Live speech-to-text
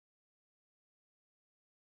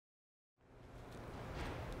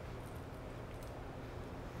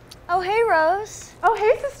Oh, hey, Rose. Oh,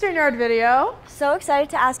 hey, CisternYard video. So excited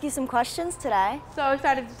to ask you some questions today. So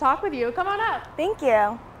excited to talk with you. Come on up. Thank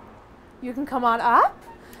you. You can come on up.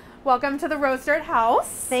 Welcome to the Rose Dirt House.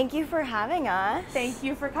 Thank you for having us. Thank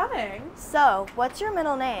you for coming. So, what's your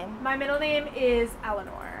middle name? My middle name is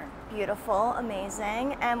Eleanor. Beautiful,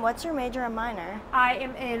 amazing. And what's your major and minor? I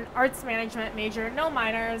am in arts management major, no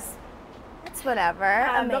minors. It's whatever.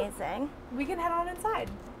 Amazing. We can head on inside.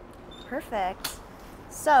 Perfect.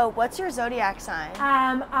 So, what's your zodiac sign?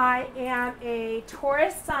 I am a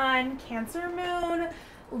Taurus sun, Cancer moon,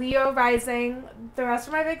 Leo rising. The rest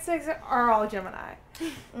of my big six are all Gemini.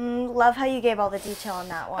 Love how you gave all the detail on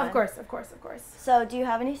that one. Of course, of course, of course. So, do you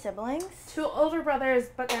have any siblings? 2 older brothers,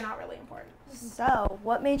 but they're not really important. So,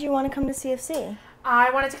 what made you want to come to CofC?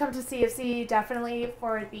 I wanted to come to CofC definitely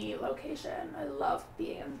for the location. I love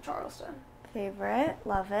being in Charleston. Favorite,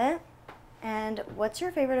 love it. And what's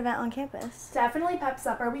your favorite event on campus? Definitely Pep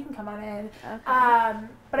Supper. We can come on in. Okay.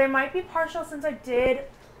 But I might be partial since I did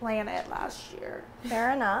plan it last year.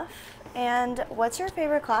 Fair enough. And what's your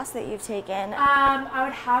favorite class that you've taken? I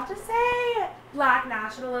would have to say Black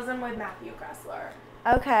Nationalism with Matthew Kressler.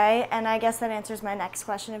 Okay, and I guess that answers my next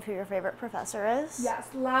question of who your favorite professor is. Yes,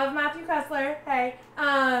 love Matthew Kressler. Hey.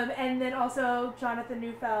 And then also Jonathan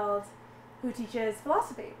Neufeld, who teaches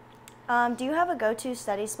philosophy. Do you have a go-to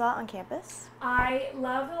study spot on campus? I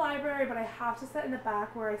love the library, but I have to sit in the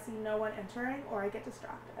back where I see no one entering or I get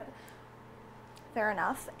distracted. Fair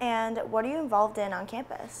enough. And what are you involved in on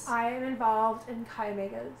campus? I am involved in Chi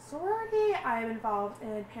Omega sorority. I am involved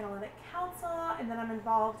in Panhellenic Council, and then I'm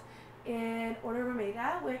involved in Order of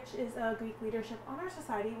Omega, which is a Greek leadership honor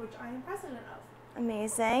society, which I am president of.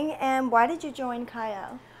 Amazing. And why did you join Chi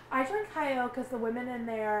O? I joined Chi O because the women in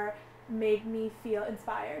there made me feel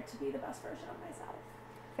inspired to be the best version of myself.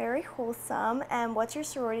 Very wholesome. And what's your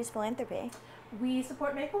sorority's philanthropy? We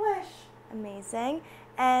support Make-A-Wish. Amazing.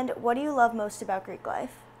 And what do you love most about Greek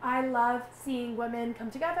life? I love seeing women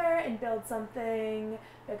come together and build something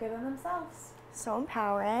bigger than themselves. So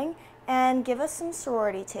empowering. And give us some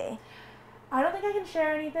sorority tea. I don't think I can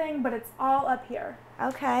share anything, but it's all up here.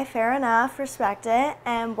 Okay, fair enough. Respect it.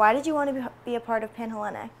 And why did you want to be a part of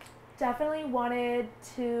Panhellenic? Definitely wanted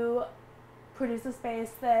to produce a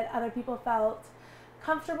space that other people felt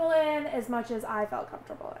comfortable in as much as I felt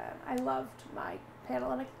comfortable in. I loved my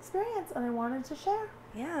Panhellenic experience and I wanted to share.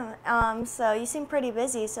 Yeah, so you seem pretty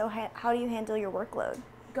busy, so how do you handle your workload?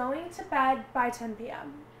 Going to bed by 10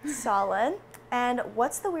 p.m. Solid. And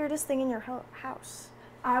what's the weirdest thing in your house?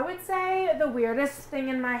 I would say the weirdest thing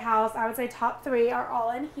in my house, I would say top 3 are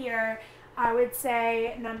all in here. I would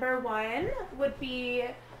say number 1 would be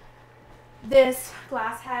this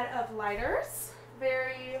glass head of lighters.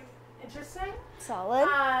 Very interesting. Solid.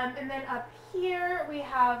 And then up here we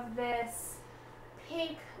have this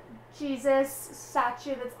pink Jesus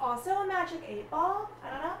statue that's also a magic 8-ball. I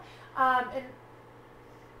don't know. And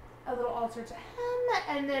a little altar to him.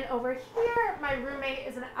 And then over here, my roommate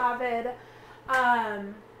is an avid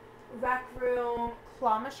rec room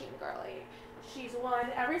claw machine girly. She's won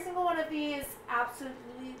every single one of these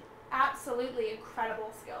absolutely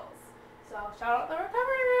incredible skills. So shout out the recovery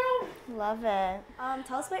room. Love it.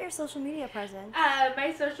 Tell us about your social media presence.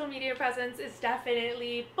 My social media presence is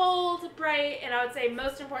definitely bold, bright, and I would say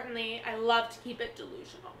most importantly, I love to keep it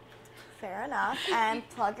delusional. Fair enough. And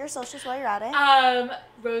plug your socials while you're at it.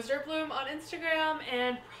 Rose Dirt Bloom on Instagram,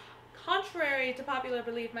 and contrary to popular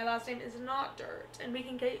belief, my last name is not Dirt, and we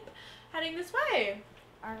can keep heading this way.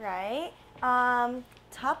 All right.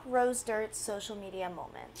 Top Rose Dirt social media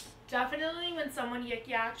moment. Definitely when someone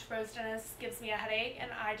yik-yacked Rose Dennis gives me a headache,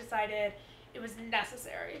 and I decided it was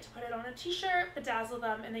necessary to put it on a t-shirt, bedazzle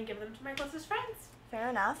them, and then give them to my closest friends. Fair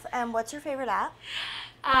enough. And what's your favorite app?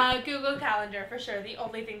 Google Calendar, for sure. The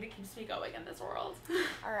only thing that keeps me going in this world.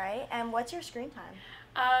 All right. And what's your screen time?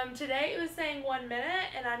 Today it was saying 1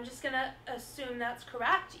 minute, and I'm just going to assume that's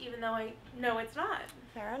correct, even though I know it's not.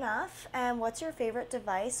 Fair enough. And what's your favorite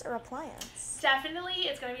device or appliance? Definitely,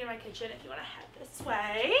 it's going to be in my kitchen if you want to head this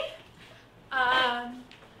way.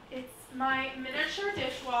 It's my miniature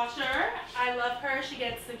dishwasher. I love her. She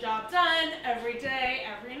gets the job done every day,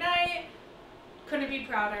 every night. Couldn't be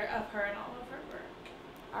prouder of her and all of her work.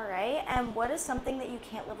 All right. And what is something that you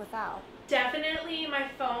can't live without? Definitely my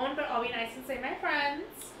phone, but I'll be nice and say my friends.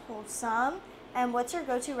 Wholesome. And what's your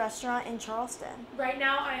go-to restaurant in Charleston? Right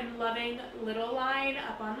now I am loving Little Line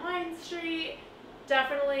up on Line Street.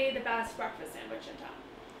 Definitely the best breakfast sandwich in town.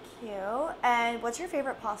 Cute. And what's your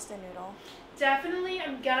favorite pasta noodle? Definitely,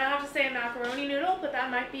 I'm gonna have to say a macaroni noodle, but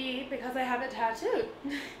that might be because I have it tattooed.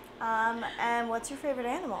 And what's your favorite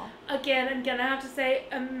animal? Again, I'm gonna have to say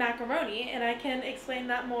a macaroni, and I can explain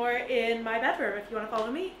that more in my bedroom if you want to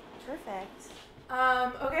follow me. Perfect.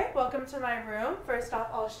 Okay, welcome to my room. First off,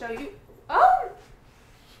 I'll show you. Oh!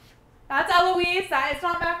 That's Eloise. That is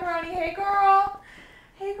not macaroni. Hey, girl.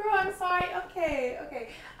 Hey, girl, I'm sorry. Okay.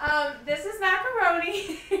 This is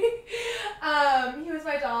Macaroni. He was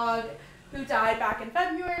my dog who died back in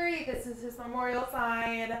February. This is his memorial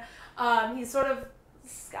sign. He's sort of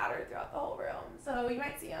scattered throughout the whole room, so you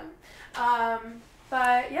might see him.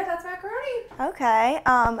 But yeah, that's Macaroni. Okay.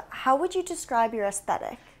 How would you describe your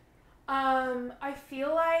aesthetic? I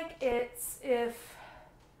feel like it's if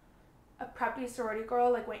a preppy sorority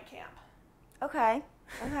girl like went camp. Okay.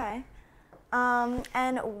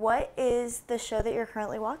 And what is the show that you're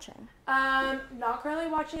currently watching? Not currently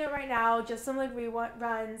watching it right now, just some like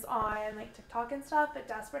reruns on like TikTok and stuff, but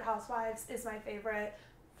Desperate Housewives is my favorite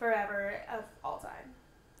forever of all time.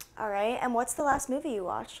 All right, and what's the last movie you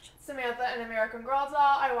watched? Samantha and American Girl doll.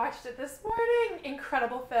 I watched it this morning.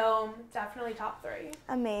 Incredible film. Definitely top 3.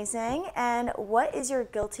 Amazing. And what is your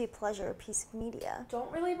guilty pleasure piece of media?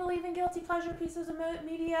 Don't really believe in guilty pleasure pieces of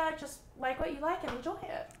media. Just like what you like and enjoy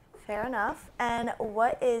it. Fair enough. And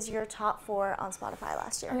what is your top 4 on Spotify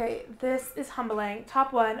last year? Okay, this is humbling.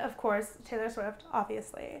 Top 1, of course, Taylor Swift,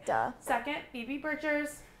 obviously. Duh. Second, Phoebe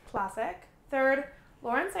Bridgers, classic. Third,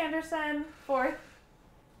 Lauren Sanderson. Fourth,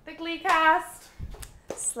 the Glee cast.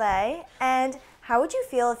 Slay. And how would you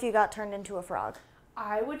feel if you got turned into a frog?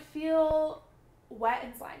 I would feel wet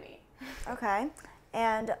and slimy. Okay.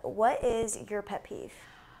 And what is your pet peeve?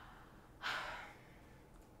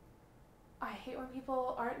 I hate when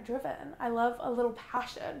people aren't driven. I love a little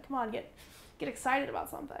passion. Come on, get excited about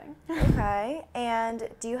something. Okay. And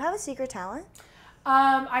do you have a secret talent?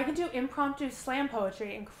 I can do impromptu slam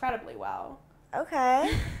poetry incredibly well.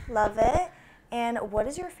 Okay. Love it. And what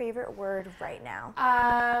is your favorite word right now?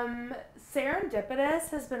 Serendipitous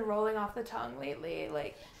has been rolling off the tongue lately,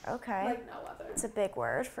 like no other. It's a big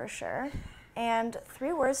word for sure. And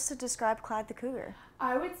 3 words to describe Clyde the Cougar.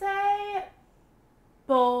 I would say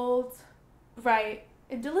bold, bright,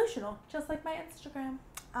 and delusional, just like my Instagram.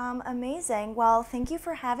 Amazing. Well, thank you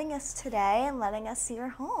for having us today and letting us see your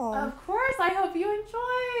home. Of course. I hope you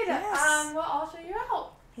enjoyed. Yes. Well, I'll show you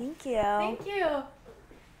out. Thank you. Thank you.